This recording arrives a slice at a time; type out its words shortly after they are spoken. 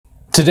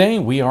Today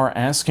we are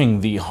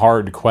asking the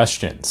hard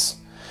questions.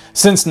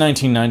 Since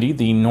 1990,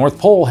 the North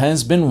Pole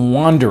has been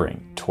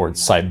wandering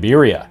towards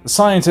Siberia.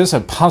 Scientists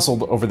have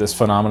puzzled over this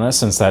phenomena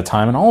since that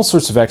time, and all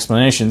sorts of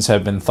explanations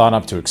have been thought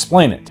up to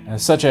explain it,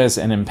 such as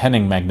an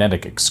impending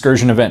magnetic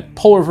excursion event,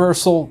 pole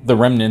reversal, the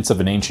remnants of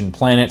an ancient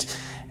planet,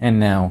 and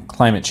now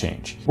climate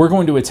change. We're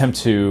going to attempt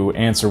to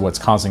answer what's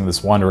causing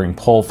this wandering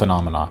pole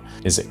phenomena.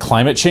 Is it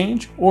climate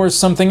change or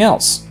something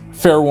else?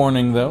 Fair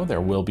warning though, there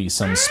will be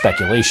some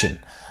speculation.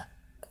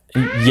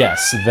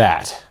 Yes,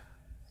 that.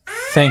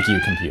 Thank you,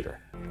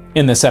 computer.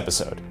 In this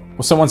episode.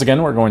 So once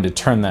again, we're going to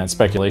turn that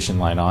speculation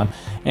light on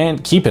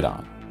and keep it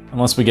on,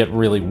 unless we get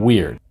really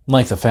weird.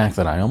 Like the fact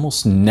that I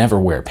almost never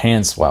wear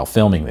pants while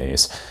filming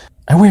these.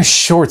 I wear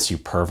shorts, you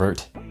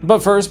pervert.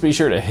 But first, be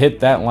sure to hit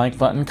that like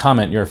button,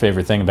 comment your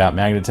favorite thing about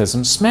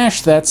magnetism,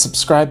 smash that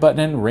subscribe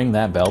button, and ring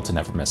that bell to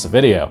never miss a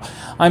video.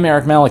 I'm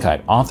Eric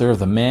Malachite, author of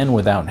The Man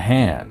Without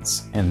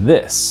Hands, and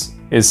this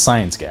is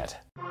Science Get.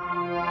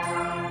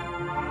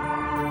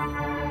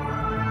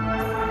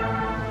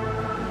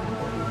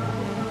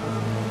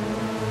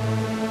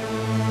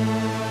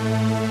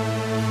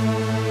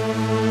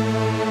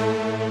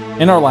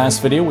 In our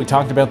last video, we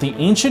talked about the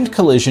ancient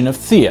collision of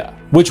Theia,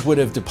 which would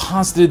have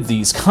deposited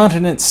these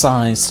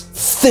continent-sized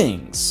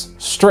things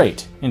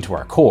straight into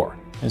our core,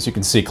 as you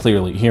can see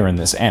clearly here in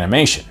this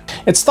animation.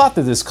 It's thought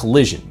that this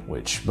collision,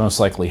 which most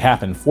likely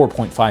happened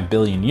 4.5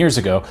 billion years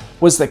ago,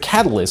 was the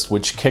catalyst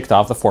which kicked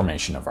off the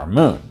formation of our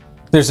moon.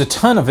 There's a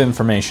ton of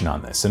information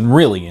on this, and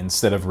really,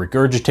 instead of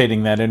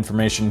regurgitating that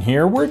information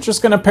here, we're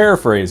just going to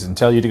paraphrase and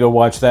tell you to go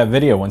watch that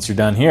video once you're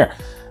done here.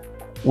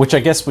 Which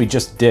I guess we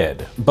just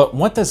did. But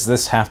what does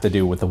this have to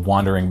do with the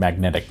wandering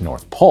magnetic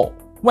North Pole?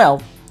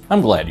 Well, I'm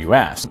glad you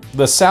asked.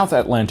 The South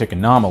Atlantic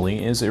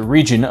Anomaly is a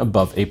region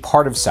above a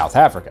part of South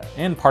Africa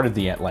and part of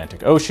the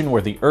Atlantic Ocean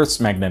where the Earth's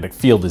magnetic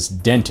field is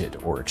dented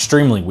or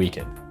extremely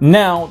weakened.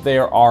 Now,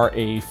 there are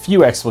a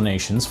few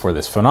explanations for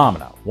this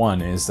phenomena.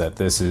 One is that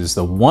this is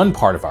the one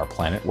part of our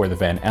planet where the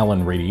Van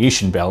Allen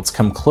radiation belts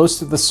come close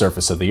to the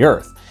surface of the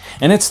Earth.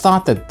 And it's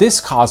thought that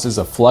this causes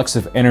a flux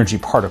of energy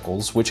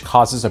particles which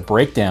causes a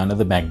breakdown of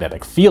the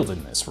magnetic field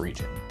in this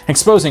region,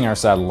 exposing our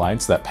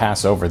satellites that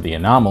pass over the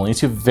anomaly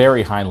to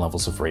very high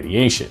levels of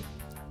radiation.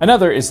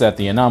 Another is that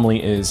the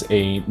anomaly is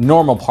a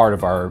normal part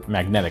of our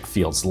magnetic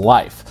field's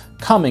life,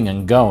 coming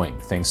and going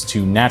thanks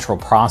to natural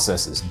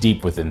processes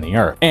deep within the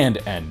Earth. And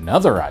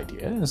another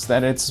idea is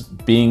that it's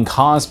being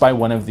caused by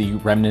one of the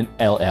remnant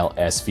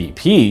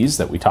LLSVPs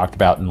that we talked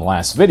about in the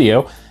last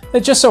video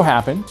that just so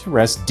happened to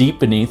rest deep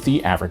beneath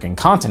the African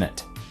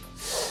continent.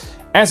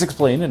 As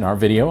explained in our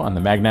video on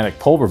the magnetic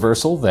pole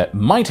reversal that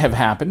might have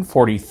happened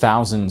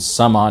 40,000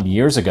 some odd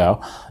years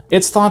ago,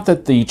 it's thought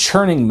that the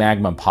churning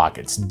magma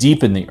pockets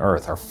deep in the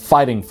Earth are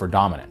fighting for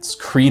dominance,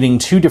 creating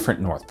two different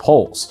North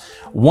Poles,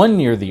 one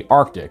near the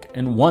Arctic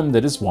and one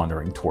that is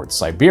wandering towards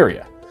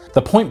Siberia.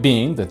 The point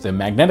being that the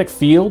magnetic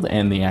field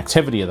and the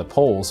activity of the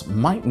poles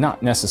might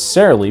not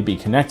necessarily be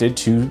connected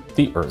to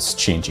the Earth's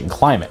changing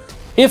climate.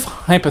 If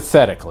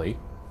hypothetically,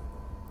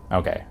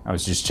 okay, I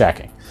was just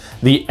checking,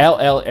 the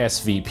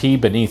LLSVP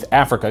beneath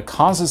Africa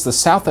causes the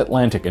South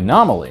Atlantic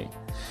anomaly,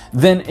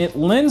 then it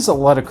lends a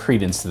lot of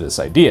credence to this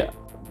idea.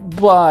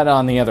 But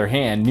on the other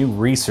hand, new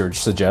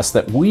research suggests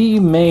that we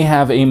may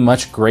have a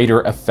much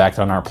greater effect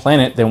on our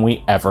planet than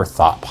we ever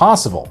thought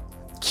possible.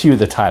 Cue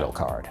the title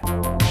card.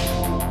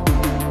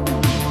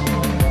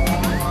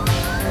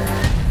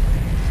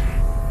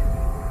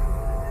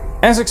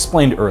 As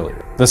explained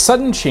earlier, the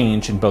sudden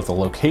change in both the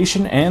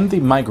location and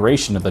the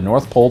migration of the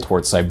North Pole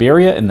towards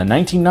Siberia in the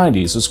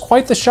 1990s was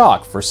quite the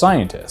shock for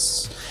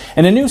scientists.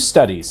 And a new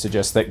study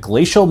suggests that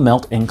glacial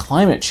melt and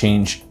climate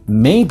change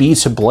may be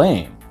to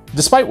blame.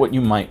 Despite what you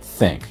might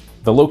think,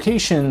 the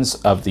locations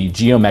of the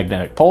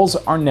geomagnetic poles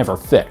are never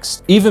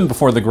fixed, even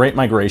before the Great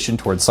Migration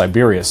towards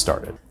Siberia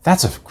started.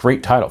 That's a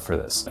great title for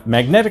this.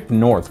 Magnetic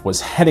North was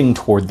heading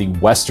toward the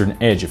western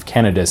edge of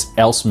Canada's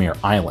Ellesmere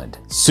Island.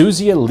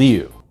 Suzie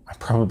Liu, I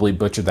probably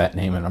butchered that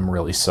name and I'm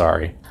really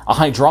sorry, a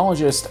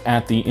hydrologist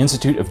at the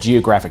Institute of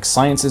Geographic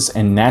Sciences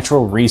and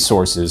Natural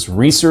Resources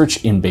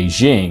Research in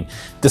Beijing,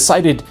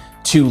 decided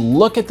to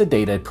look at the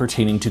data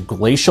pertaining to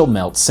glacial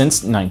melt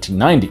since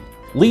 1990.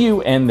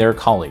 Liu and their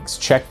colleagues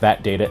checked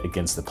that data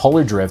against the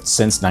polar drift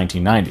since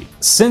 1990.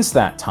 Since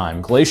that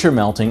time, glacier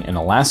melting in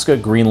Alaska,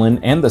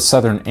 Greenland, and the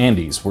southern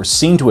Andes were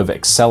seen to have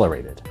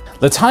accelerated.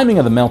 The timing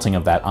of the melting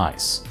of that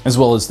ice, as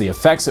well as the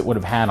effects it would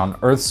have had on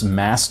Earth's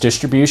mass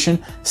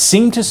distribution,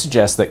 seemed to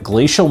suggest that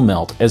glacial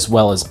melt, as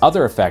well as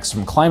other effects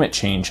from climate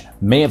change,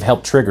 may have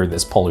helped trigger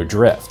this polar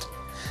drift.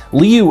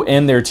 Liu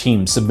and their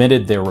team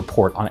submitted their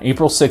report on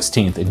April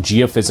 16th in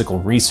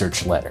Geophysical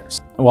Research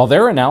Letters. While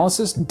their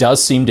analysis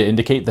does seem to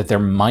indicate that there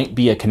might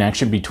be a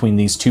connection between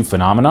these two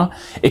phenomena,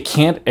 it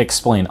can't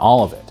explain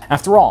all of it.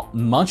 After all,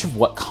 much of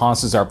what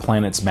causes our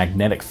planet's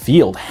magnetic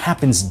field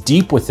happens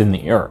deep within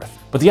the Earth.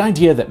 But the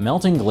idea that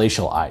melting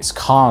glacial ice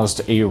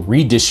caused a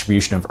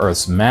redistribution of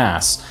Earth's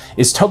mass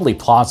is totally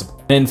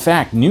plausible. In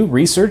fact, new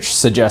research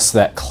suggests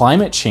that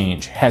climate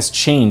change has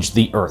changed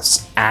the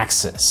Earth's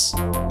axis.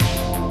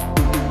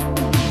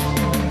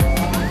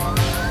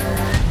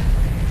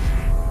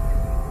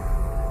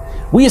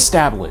 We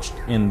established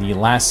in the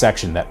last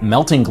section that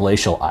melting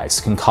glacial ice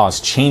can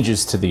cause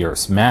changes to the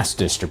Earth's mass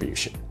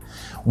distribution.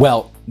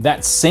 Well,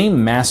 that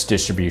same mass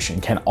distribution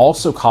can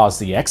also cause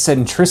the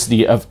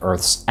eccentricity of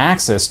Earth's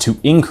axis to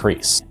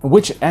increase,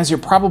 which, as you're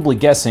probably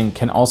guessing,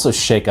 can also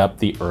shake up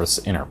the Earth's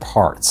inner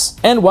parts.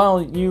 And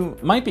while you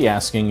might be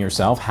asking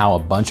yourself how a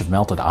bunch of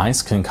melted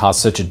ice can cause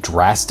such a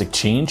drastic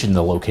change in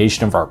the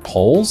location of our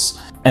poles,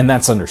 and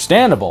that's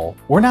understandable,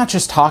 we're not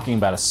just talking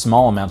about a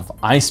small amount of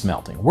ice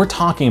melting. We're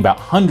talking about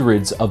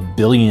hundreds of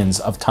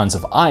billions of tons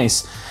of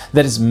ice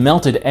that has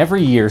melted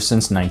every year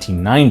since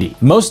 1990,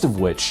 most of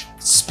which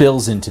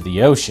spills into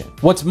the ocean.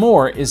 What's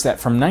more is that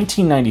from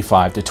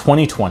 1995 to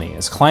 2020,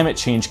 as climate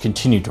change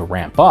continued to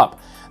ramp up,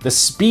 the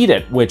speed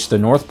at which the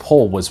North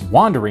Pole was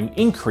wandering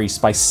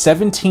increased by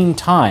 17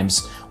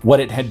 times what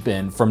it had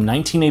been from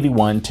 1981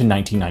 to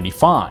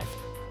 1995.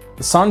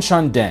 The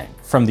Sanshan Deng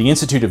from the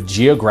Institute of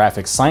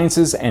Geographic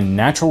Sciences and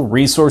Natural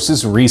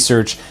Resources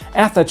Research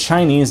at the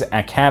Chinese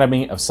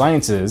Academy of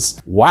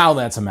Sciences, wow,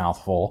 that's a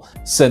mouthful,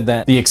 said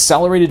that the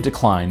accelerated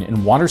decline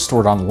in water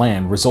stored on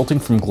land resulting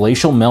from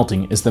glacial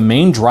melting is the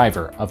main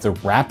driver of the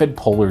rapid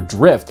polar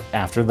drift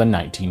after the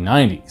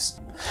 1990s.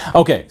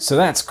 Okay, so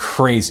that's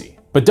crazy,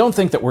 but don't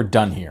think that we're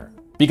done here.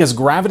 Because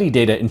gravity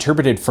data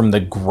interpreted from the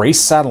GRACE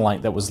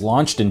satellite that was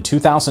launched in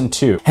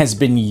 2002 has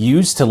been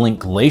used to link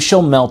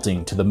glacial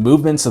melting to the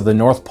movements of the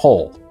North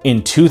Pole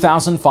in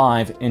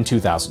 2005 and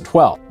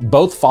 2012,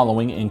 both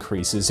following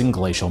increases in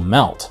glacial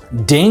melt.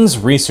 Deng's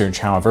research,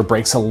 however,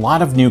 breaks a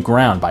lot of new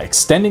ground by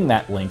extending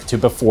that link to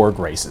before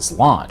GRACE's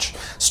launch,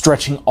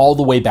 stretching all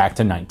the way back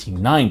to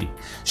 1990,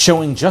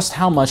 showing just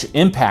how much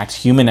impact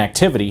human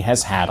activity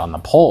has had on the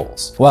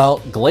poles. While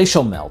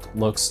glacial melt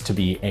looks to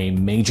be a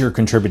major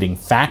contributing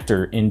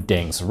factor in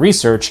Deng's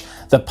research,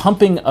 the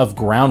pumping of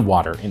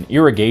groundwater in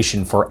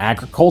irrigation for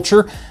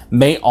agriculture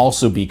may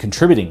also be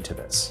contributing to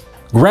this.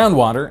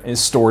 Groundwater is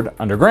stored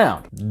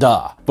underground,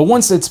 duh. But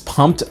once it's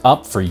pumped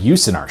up for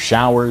use in our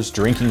showers,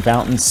 drinking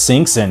fountains,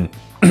 sinks, and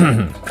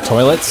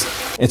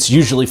toilets, it's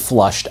usually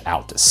flushed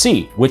out to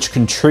sea, which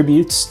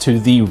contributes to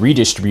the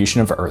redistribution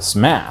of Earth's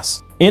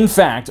mass. In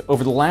fact,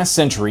 over the last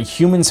century,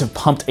 humans have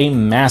pumped a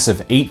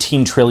massive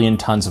 18 trillion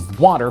tons of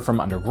water from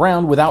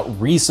underground without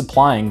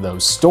resupplying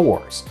those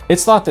stores.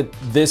 It's thought that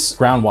this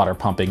groundwater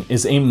pumping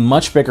is a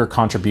much bigger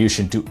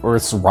contribution to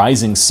Earth's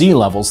rising sea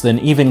levels than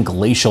even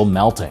glacial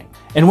melting.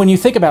 And when you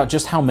think about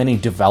just how many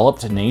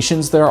developed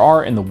nations there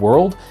are in the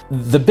world,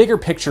 the bigger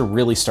picture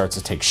really starts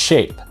to take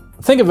shape.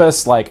 Think of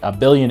us like a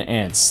billion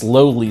ants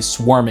slowly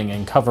swarming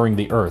and covering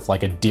the Earth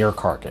like a deer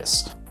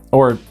carcass.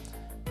 Or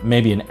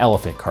maybe an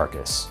elephant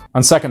carcass.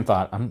 On second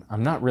thought,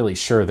 I'm not really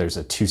sure there's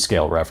a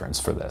 2-scale reference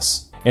for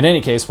this. In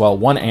any case, while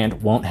one ant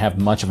won't have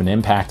much of an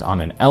impact on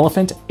an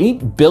elephant,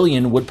 8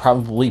 billion would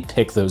probably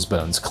pick those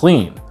bones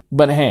clean.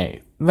 But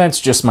hey,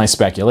 that's just my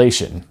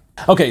speculation.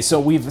 Okay, so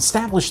we've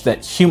established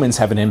that humans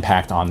have an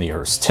impact on the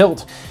Earth's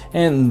tilt,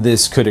 and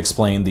this could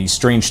explain the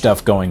strange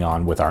stuff going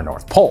on with our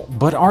North Pole.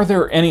 But are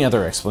there any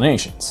other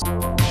explanations?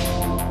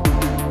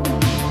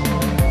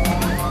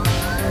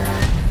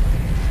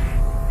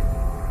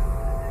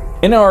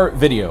 In our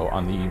video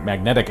on the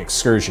magnetic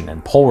excursion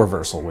and pole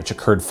reversal, which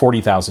occurred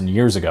 40,000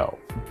 years ago,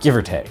 give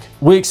or take,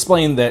 we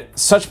explained that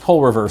such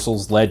pole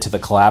reversals led to the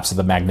collapse of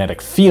the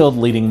magnetic field,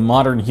 leading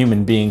modern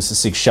human beings to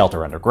seek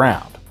shelter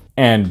underground.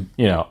 And,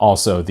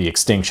 also the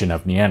extinction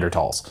of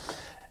Neanderthals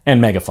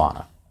and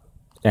megafauna,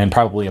 and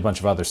probably a bunch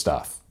of other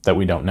stuff that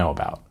we don't know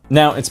about.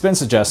 Now, it's been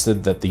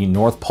suggested that the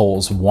North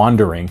Pole's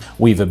wandering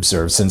we've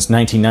observed since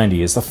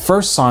 1990 is the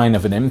first sign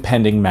of an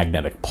impending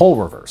magnetic pole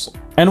reversal.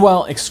 And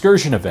while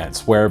excursion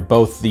events, where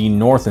both the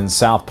North and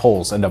South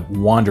Poles end up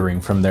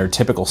wandering from their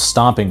typical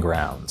stomping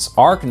grounds,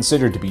 are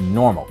considered to be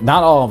normal,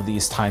 not all of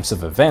these types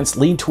of events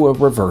lead to a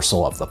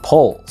reversal of the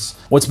poles.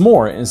 What's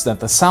more is that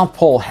the South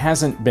Pole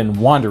hasn't been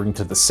wandering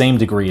to the same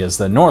degree as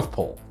the North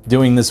Pole,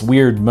 doing this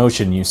weird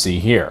motion you see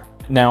here.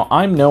 Now,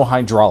 I'm no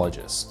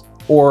hydrologist,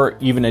 or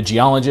even a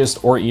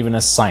geologist, or even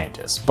a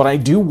scientist, but I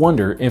do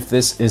wonder if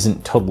this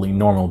isn't totally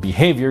normal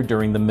behavior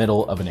during the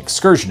middle of an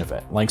excursion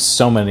event, like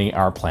so many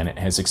our planet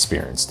has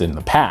experienced in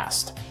the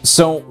past.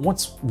 So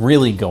what's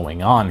really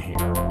going on here?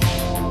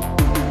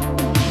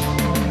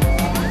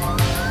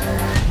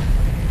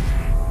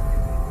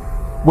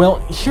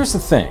 Well, here's the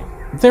thing.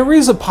 There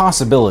is a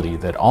possibility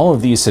that all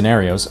of these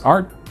scenarios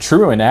are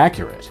true and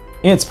accurate.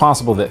 It's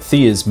possible that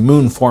Thea's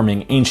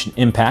moon-forming ancient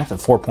impact of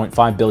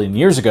 4.5 billion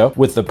years ago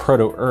with the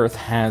proto-Earth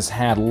has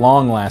had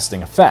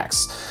long-lasting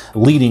effects,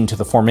 leading to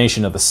the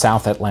formation of the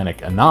South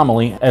Atlantic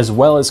anomaly, as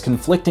well as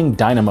conflicting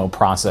dynamo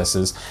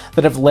processes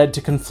that have led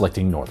to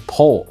conflicting North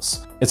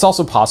Poles. It's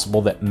also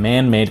possible that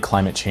man-made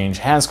climate change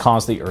has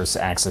caused the Earth's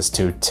axis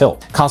to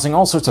tilt, causing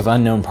all sorts of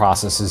unknown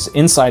processes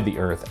inside the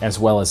Earth, as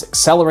well as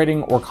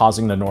accelerating or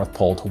causing the North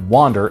Pole to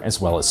wander,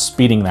 as well as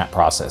speeding that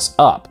process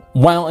up.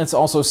 While it's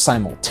also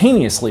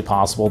simultaneously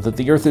possible that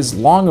the Earth is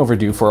long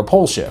overdue for a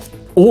pole shift,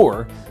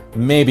 or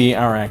maybe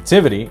our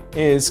activity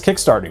is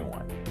kickstarting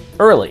one.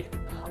 Early,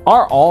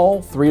 Are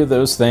all three of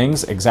those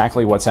things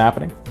exactly what's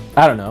happening?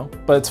 I don't know,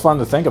 but it's fun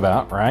to think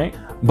about, right?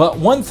 But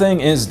one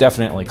thing is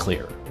definitely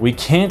clear. We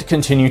can't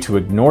continue to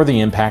ignore the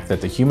impact that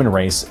the human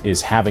race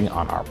is having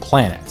on our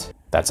planet.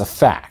 That's a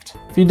fact.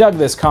 If you dug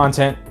this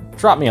content,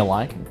 drop me a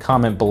like and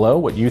comment below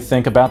what you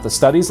think about the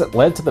studies that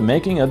led to the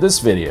making of this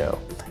video.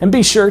 And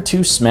be sure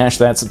to smash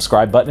that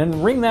subscribe button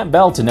and ring that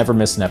bell to never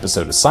miss an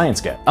episode of Science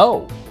Get.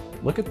 Oh,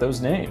 look at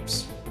those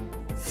names.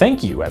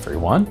 Thank you,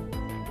 everyone.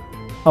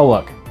 Oh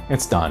look,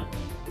 it's done.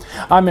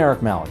 I'm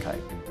Eric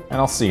Malachite, and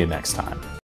I'll see you next time.